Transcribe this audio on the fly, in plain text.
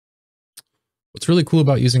What's really cool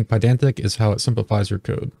about using Pydantic is how it simplifies your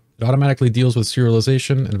code. It automatically deals with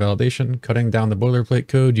serialization and validation, cutting down the boilerplate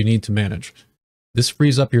code you need to manage. This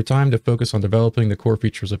frees up your time to focus on developing the core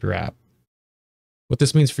features of your app. What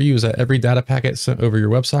this means for you is that every data packet sent over your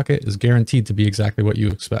WebSocket is guaranteed to be exactly what you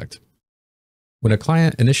expect. When a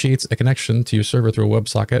client initiates a connection to your server through a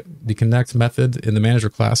WebSocket, the connect method in the manager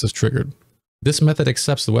class is triggered. This method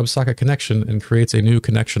accepts the WebSocket connection and creates a new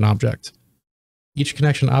connection object. Each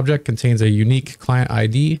connection object contains a unique client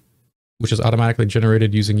ID, which is automatically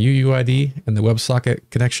generated using UUID and the WebSocket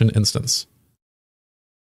connection instance.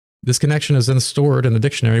 This connection is then stored in the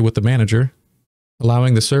dictionary with the manager,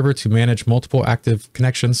 allowing the server to manage multiple active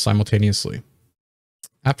connections simultaneously.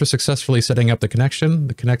 After successfully setting up the connection,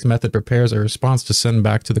 the connect method prepares a response to send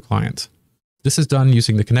back to the client. This is done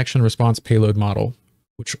using the connection response payload model,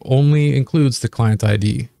 which only includes the client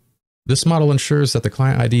ID. This model ensures that the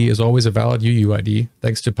client ID is always a valid UUID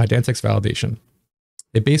thanks to Pydantic's validation.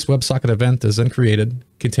 A base WebSocket event is then created,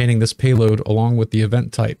 containing this payload along with the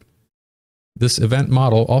event type. This event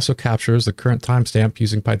model also captures the current timestamp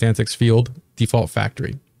using Pydantic's field default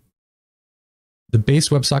factory. The base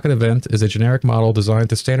WebSocket event is a generic model designed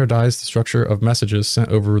to standardize the structure of messages sent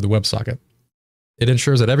over the WebSocket. It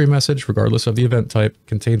ensures that every message, regardless of the event type,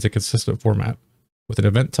 contains a consistent format, with an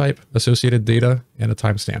event type, associated data, and a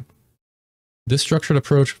timestamp. This structured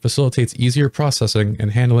approach facilitates easier processing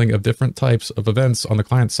and handling of different types of events on the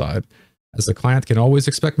client side, as the client can always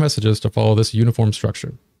expect messages to follow this uniform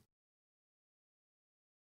structure.